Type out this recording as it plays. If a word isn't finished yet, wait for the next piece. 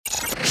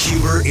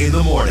Huber in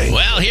the morning.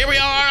 Well, here we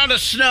are on a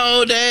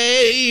snow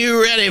day.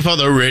 You ready for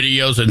the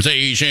radio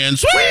sensation?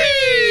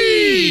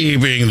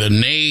 Sweeping the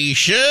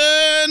nation.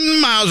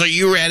 Miles, are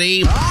you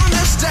ready? On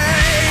this day.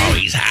 Oh,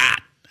 he's hot.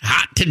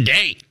 Hot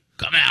today.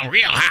 Coming out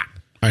real hot.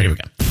 All right, here we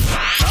go.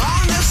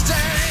 On this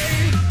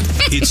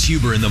day. It's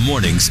Huber in the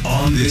mornings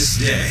on this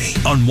day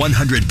on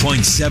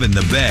 100.7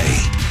 The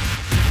Bay.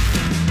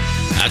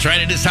 That's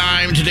right. It is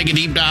time to take a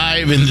deep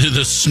dive into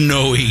the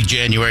snowy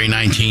January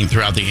 19th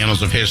throughout the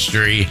annals of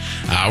history.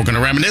 We're going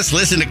to reminisce,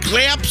 listen to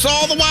clips,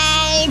 all the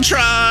while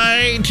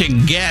try to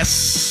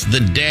guess the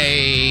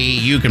day.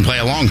 You can play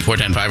along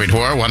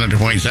 410-584,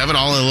 100.7,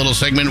 all in a little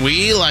segment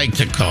we like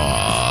to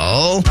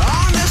call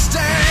On this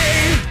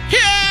day.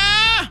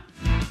 Yeah!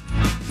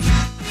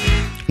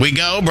 We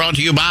go, brought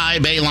to you by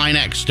Bayline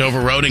X,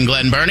 Dover Road in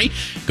Glen Burnie.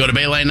 Go to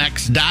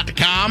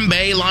BaylineX.com.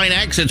 Bayline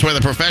X, it's where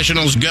the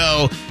professionals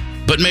go.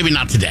 But maybe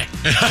not today.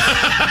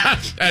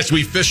 As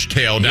we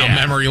fishtail down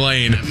memory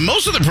lane.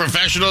 Most of the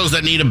professionals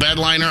that need a bed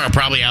liner are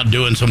probably out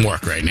doing some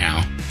work right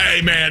now.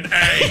 Hey, man,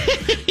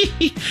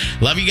 hey.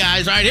 Love you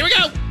guys. All right, here we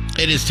go.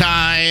 It is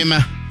time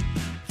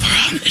for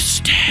On This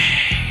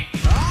Day.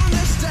 On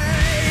this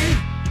day.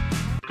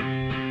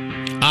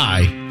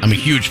 I'm a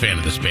huge fan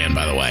of this band,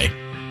 by the way.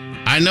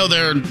 I know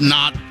they're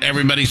not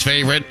everybody's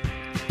favorite,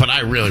 but I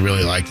really,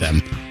 really like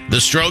them. The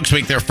Strokes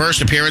make their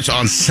first appearance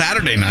on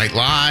Saturday Night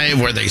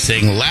Live, where they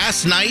sing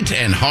Last Night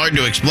and Hard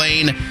to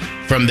Explain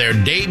from their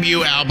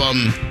debut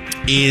album,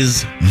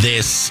 Is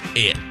This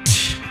It?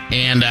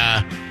 And,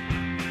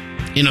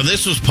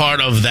 this was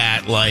part of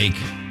that,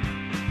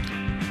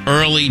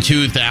 early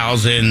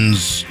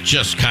 2000s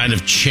just kind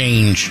of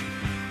change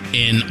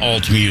in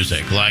alt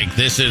music.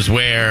 This is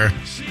where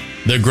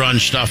the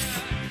grunge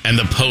stuff and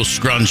the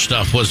post-grunge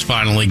stuff was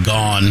finally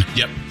gone.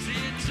 Yep.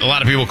 A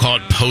lot of people call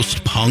it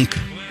post-punk.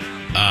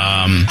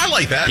 I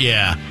like that.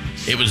 Yeah.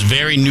 It was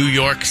very New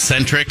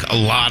York-centric. A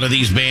lot of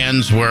these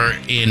bands were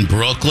in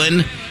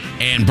Brooklyn.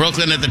 And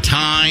Brooklyn at the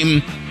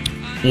time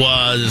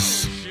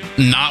was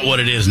not what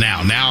it is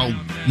now. Now,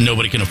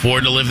 nobody can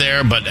afford to live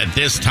there. But at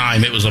this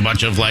time, it was a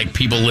bunch of,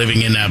 people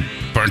living in a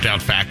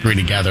burnt-out factory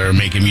together,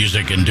 making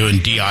music and doing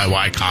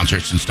DIY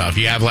concerts and stuff.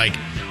 You have,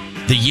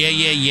 the Yeah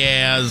Yeah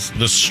Yeahs,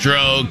 the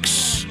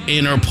Strokes,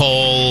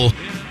 Interpol,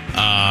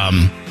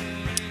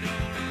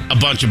 a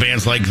bunch of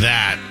bands like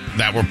that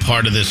were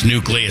part of this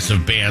nucleus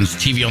of bands.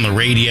 TV on the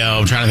Radio,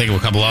 I'm trying to think of a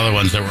couple other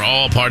ones that were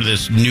all part of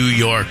this New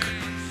York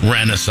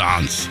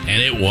renaissance.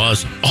 And it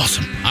was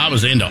awesome. I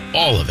was into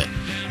all of it.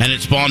 And it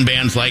spawned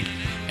bands like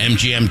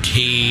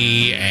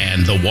MGMT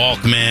and The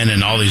Walkmen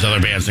and all these other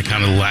bands that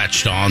kind of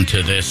latched on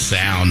to this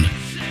sound.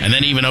 And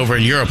then even over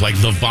in Europe,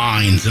 The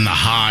Vines and The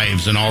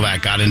Hives and all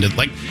that got into...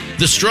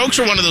 The Strokes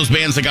are one of those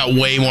bands that got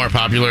way more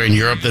popular in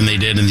Europe than they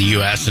did in the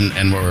U.S.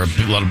 and were a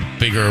lot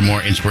bigger,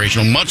 more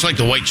inspirational. Much like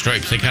the White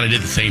Stripes, they kind of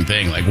did the same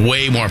thing.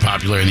 Way more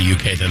popular in the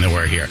U.K. than they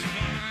were here.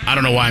 I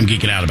don't know why I'm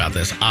geeking out about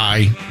this.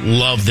 I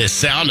love this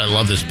sound. I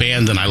love this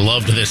band, and I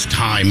loved this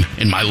time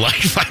in my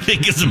life. I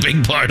think it's a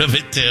big part of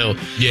it, too.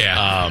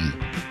 Yeah.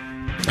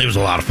 It was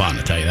a lot of fun,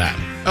 to tell you that.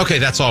 Okay,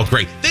 that's all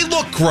great. They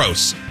look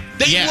gross.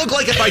 They look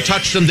like if I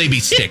touched them, they'd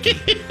be sticky.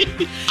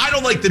 I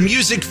don't like the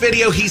music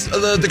video.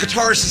 The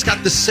guitarist has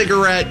got the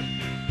cigarette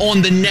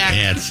on the neck.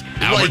 Yeah, it's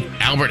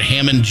Albert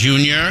Hammond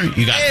Jr.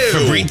 You got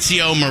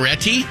Fabrizio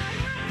Moretti.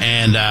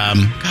 And,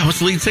 what's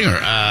the lead singer?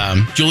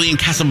 Julian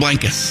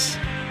Casablancas.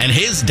 And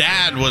his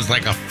dad was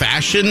a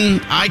fashion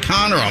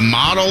icon or a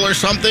model or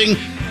something.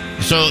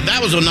 So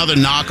that was another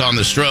knock on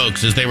the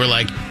Strokes, is they were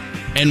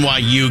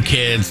NYU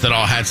kids that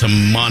all had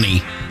some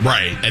money.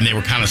 Right. And they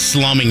were kind of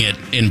slumming it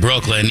in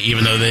Brooklyn,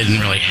 even though they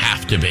didn't really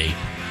have to be.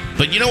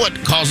 But you know what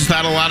causes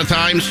that a lot of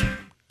times?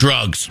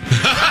 Drugs.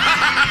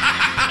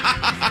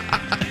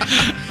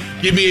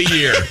 Give me a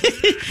year.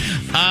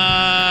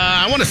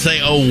 I want to say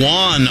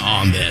 01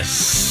 on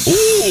this.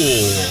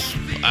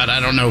 Ooh. I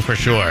don't know for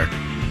sure.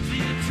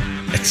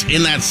 It's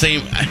in that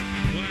same...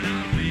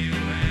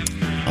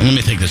 Let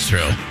me think this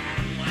through.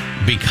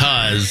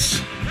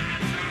 Because...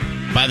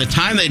 by the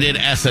time they did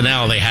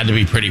SNL, they had to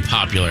be pretty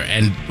popular.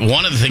 And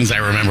one of the things I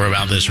remember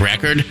about this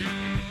record,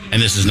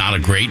 and this is not a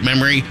great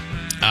memory,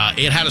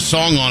 it had a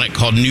song on it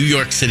called New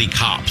York City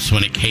Cops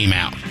when it came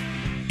out.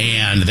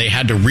 And they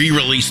had to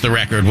re-release the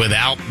record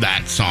without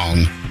that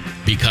song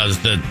because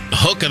the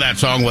hook of that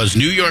song was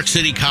New York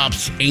City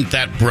Cops Ain't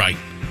That Bright.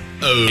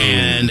 Oh.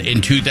 And in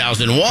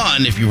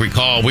 2001, if you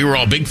recall, we were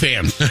all big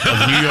fans of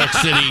the New York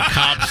City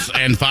Cops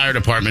and Fire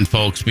Department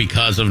folks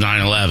because of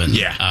 9/11.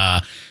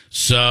 Yeah.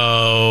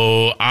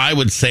 So I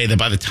would say that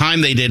by the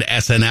time they did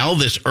SNL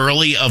this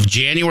early of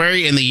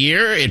January in the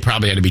year, it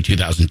probably had to be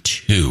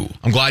 2002.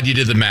 I'm glad you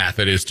did the math.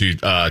 It is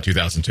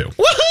 2002.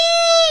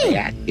 Woohoo!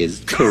 That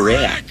is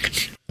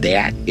correct.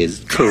 That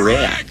is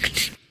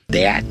correct.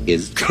 That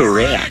is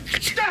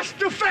correct. That's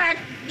the fact,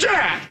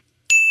 Jack.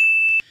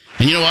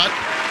 And you know what?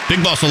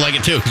 Big Boss will like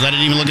it too, because I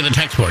didn't even look at the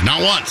text board.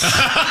 Not once.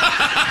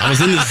 I was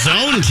in the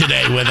zone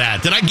today with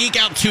that. Did I geek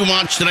out too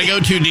much? Did I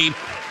go too deep?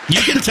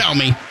 You can tell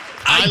me.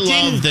 I love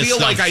didn't this feel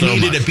stuff like I so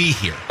needed much. to be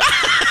here.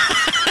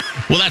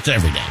 Well, that's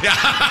every day.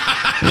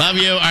 Love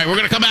you. All right, we're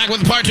going to come back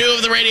with part 2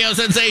 of the radio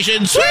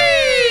sensation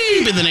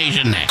Sweep in the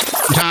Nation next.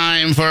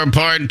 Time for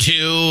part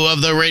 2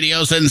 of the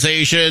radio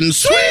sensation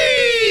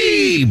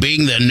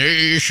Sweeping the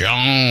Nation.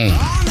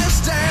 On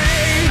this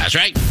day. That's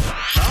right.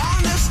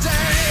 On this day.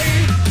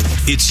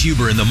 It's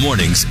Huber in the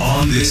mornings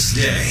on this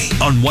day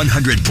on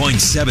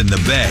 100.7 The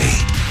Bay.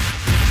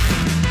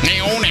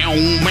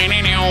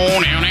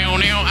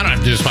 I don't have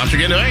to do a sponsor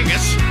again, do I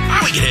guess?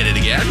 We can hit it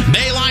again.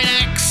 Bayline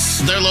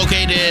X. They're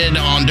located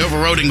on Dover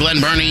Road in Glen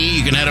Burnie.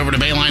 You can head over to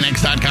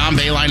BaylineX.com.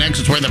 Bayline X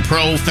is where the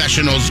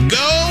professionals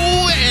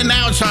go. And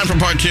now it's time for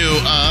part 2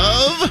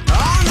 of...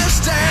 On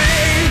this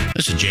day.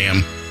 This is a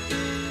jam.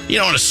 You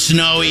know, on a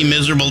snowy,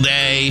 miserable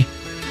day,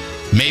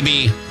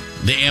 maybe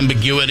the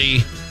ambiguity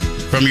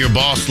from your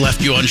boss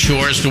left you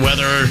unsure as to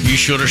whether you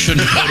should or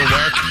shouldn't go to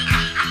work.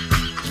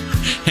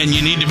 And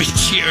you need to be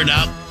cheered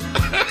up.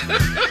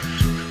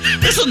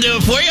 This'll do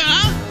it for you,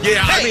 huh?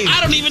 Yeah, Hey,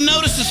 I don't even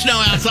notice the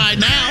snow outside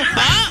now.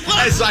 Huh?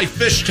 Look. as I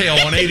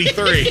fishtail on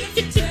 83.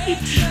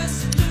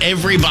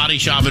 Every body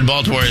shop in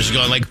Baltimore is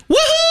going like, woohoo!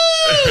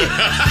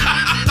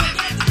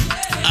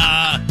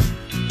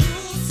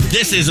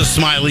 This is a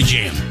smiley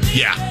jam.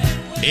 Yeah.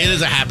 It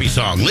is a happy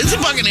song. Lindsey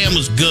Buckingham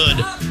was good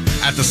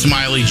at the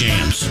smiley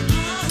jams.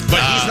 But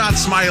he's not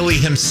Smiley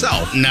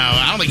himself. No,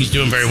 I don't think he's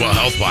doing very well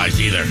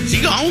health-wise either. Is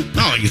he gone? I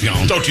don't think he's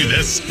gone. Don't do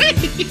this.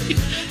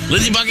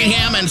 Lindsey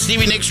Buckingham and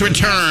Stevie Nicks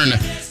return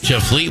to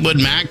Fleetwood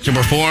Mac to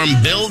perform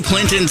Bill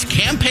Clinton's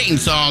campaign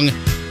song,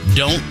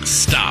 Don't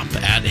Stop,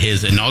 at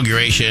his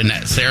inauguration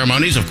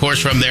ceremonies, of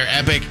course, from their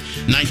epic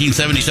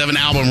 1977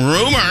 album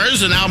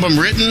Rumors, an album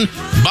written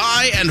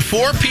by and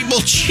for people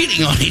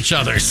cheating on each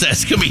other,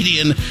 says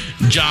comedian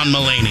John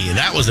Mulaney.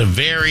 That was a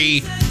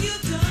very...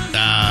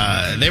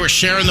 they were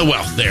sharing the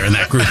wealth there in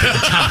that group at the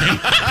time.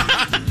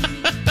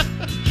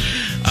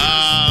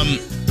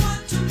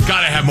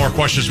 Gotta have more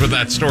questions with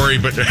that story,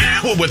 but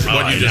with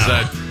what you just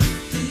said.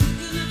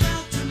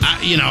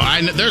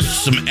 There's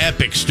some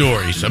epic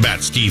stories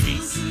about Stevie.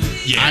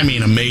 Yeah. I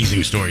mean,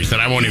 amazing stories that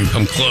I won't even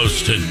come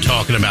close to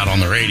talking about on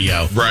the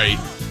radio. Right.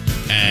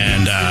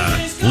 And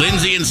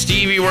Lindsey and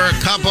Stevie were a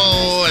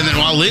couple, and then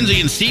while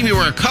Lindsey and Stevie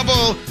were a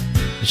couple,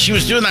 she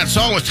was doing that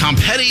song with Tom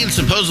Petty and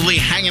supposedly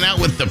hanging out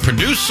with the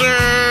producer,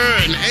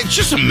 and it's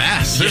just a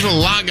mess. There's a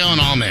lot going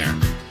on there.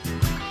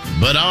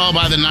 But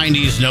by the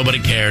 90s, nobody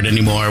cared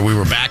anymore. We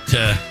were back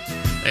to...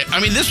 I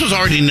mean, this was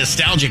already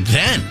nostalgic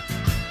then.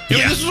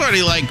 This was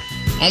already like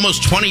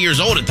almost 20 years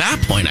old at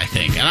that point, I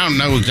think. And I don't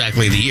know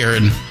exactly the year,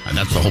 and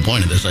that's the whole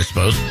point of this, I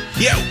suppose.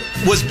 Yeah,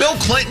 was Bill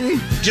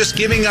Clinton just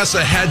giving us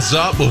a heads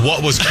up of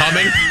what was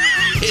coming?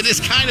 It is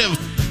kind of...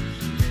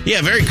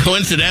 Yeah, very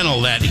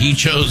coincidental that he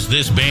chose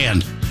this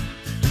band.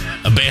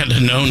 A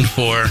band known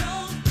for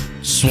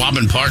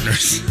swapping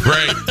partners.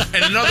 Right.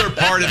 And another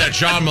part of that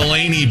John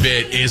Mulaney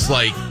bit is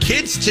like,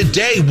 kids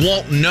today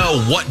won't know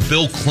what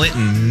Bill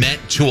Clinton meant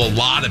to a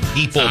lot of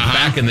people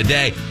back in the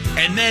day.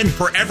 And then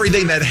for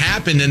everything that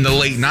happened in the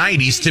late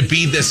 90s to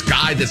be this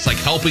guy that's like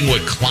helping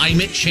with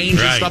climate change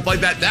and stuff like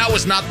that, that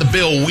was not the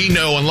Bill we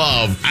know and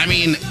love. I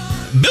mean,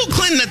 Bill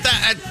Clinton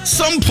at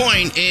some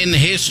point in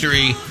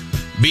history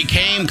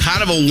became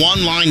kind of a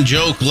one-line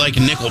joke like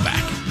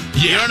Nickelback.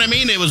 You know what I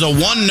mean? It was a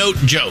one-note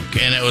joke,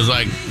 and it was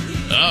like,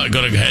 oh, I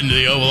got to head into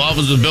the Oval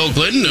Office with Bill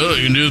Clinton. Oh,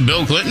 you can do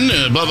Bill Clinton,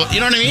 blah, blah.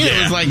 You know what I mean? Yeah.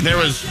 It was like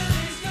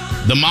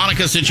the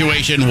Monica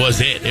situation was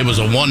it. It was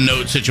a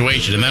one-note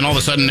situation, and then all of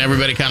a sudden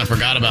everybody kind of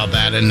forgot about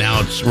that, and now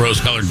it's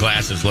rose-colored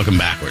glasses looking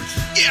backwards.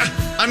 Yeah.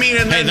 I mean,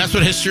 and hey, that's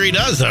what history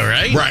does, though,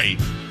 right? Right.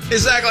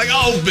 Exactly. Like,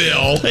 oh,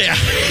 Bill. Yeah.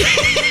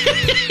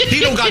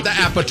 He don't got the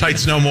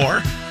appetites no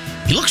more.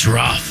 He looks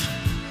rough.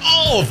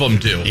 All of them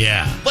do.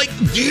 Yeah. Like,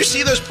 do you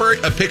see those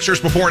pictures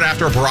before and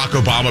after of Barack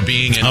Obama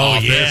being in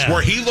office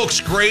where he looks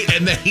great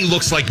and then he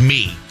looks like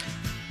me?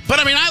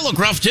 But, I mean, I look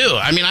rough, too.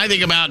 I mean, I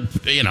think about,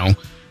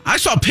 I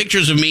saw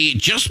pictures of me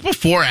just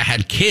before I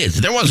had kids.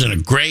 There wasn't a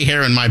gray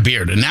hair in my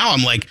beard, and now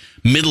I'm like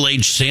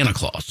middle-aged Santa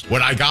Claus.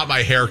 When I got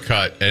my hair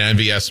cut at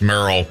MVS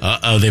Merrill.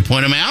 Uh-oh, they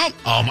point him out?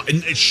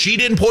 She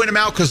didn't point him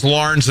out because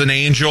Lauren's an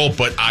angel,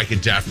 but I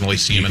could definitely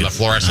see him in the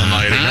fluorescent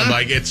lighting. I'm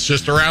like, it's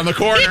just around the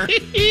corner.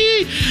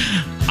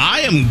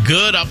 I am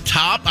good up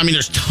top. I mean,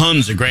 there's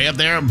tons of gray up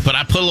there, but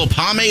I put a little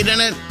pomade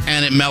in it,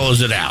 and it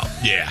mellows it out.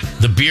 Yeah.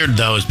 The beard,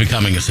 though, is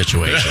becoming a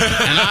situation.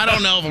 And I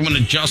don't know if I'm going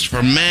to adjust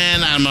for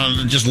men. I'm going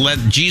to just let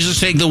Jesus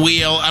take the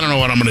wheel. I don't know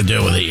what I'm going to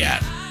do with it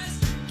yet.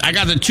 I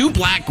got the 2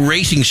 black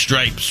racing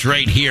stripes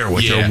right here,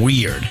 which are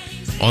weird,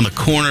 on the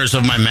corners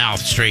of my mouth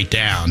straight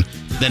down.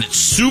 Then it's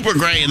super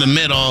gray in the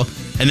middle,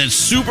 and then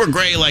super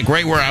gray like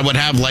right where I would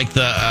have like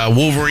the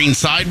Wolverine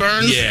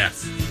sideburns. Yeah.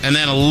 And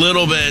then a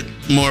little bit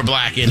more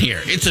black in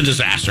here. It's a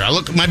disaster.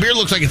 My beard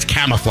looks like it's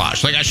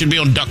camouflage. Like I should be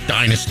on Duck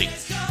Dynasty.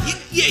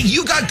 Yeah,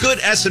 you got good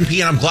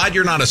S&P, and I'm glad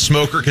you're not a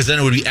smoker because then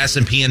it would be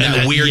S&P and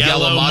then the weird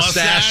yellow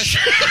mustache.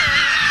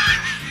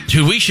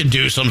 Dude, we should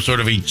do some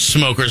sort of a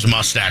smoker's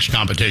mustache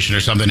competition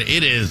or something.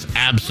 It is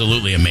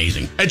absolutely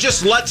amazing. It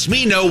just lets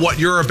me know what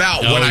you're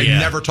about when I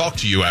never talk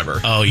to you ever.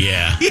 Oh,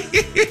 yeah.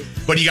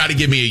 But you got to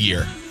give me a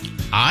year.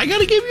 I got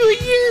to give you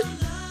a year?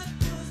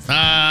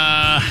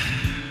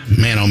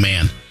 Man, oh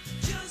man.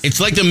 It's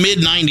like the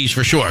mid-90s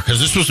for sure, because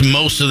this was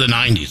most of the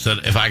 90s,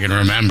 if I can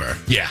remember.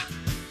 Yeah.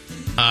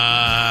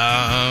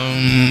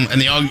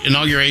 And the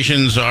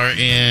inaugurations are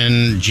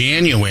in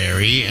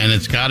January, and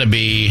it's got to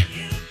be...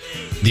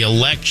 The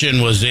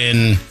election was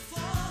in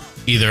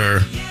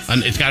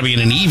it's got to be in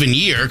an even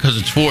year, because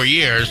it's 4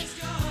 years.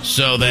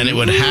 So then it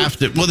would have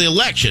to... Well, the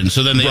election.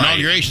 So then the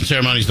inauguration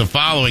ceremony is the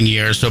following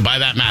year. So by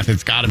that math,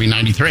 it's got to be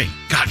 93.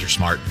 God, you're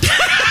smart.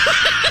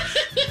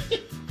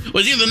 It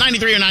was either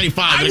 93 or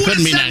 95, but it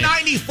couldn't be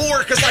 94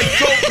 because I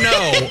don't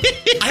know.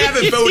 I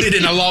haven't voted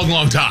in a long,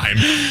 long time.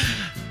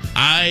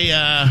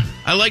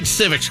 I liked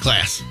civics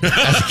class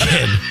as a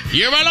kid.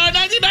 Year of our Lord,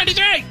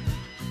 1993.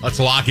 Let's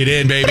lock it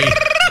in, baby.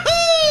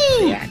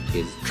 That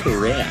is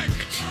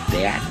correct.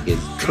 That is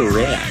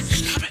correct.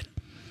 Stop it.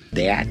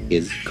 That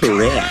is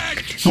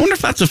correct. I wonder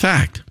if that's a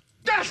fact.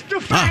 That's the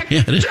fact.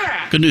 Yeah, it is.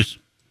 Good news.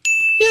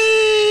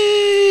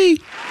 Yay!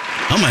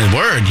 Oh, my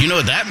word. You know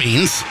what that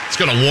means. It's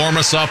going to warm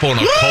us up on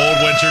a cold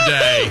winter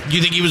day. Do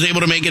you think he was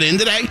able to make it in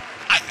today?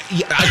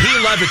 He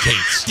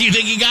levitates. Do you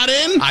think he got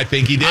in? I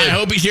think he did. I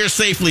hope he's here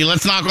safely.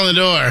 Let's knock on the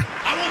door.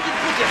 I want you to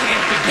put your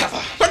hands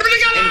together. Put them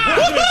together. And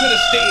welcome to the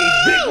stage.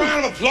 Big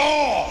round of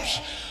applause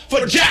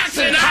for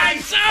Jackson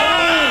Heights.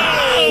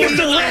 Oh,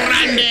 Mr.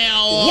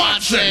 Randall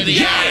Watson.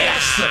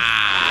 Yes.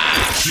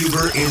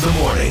 Huber in the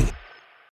morning.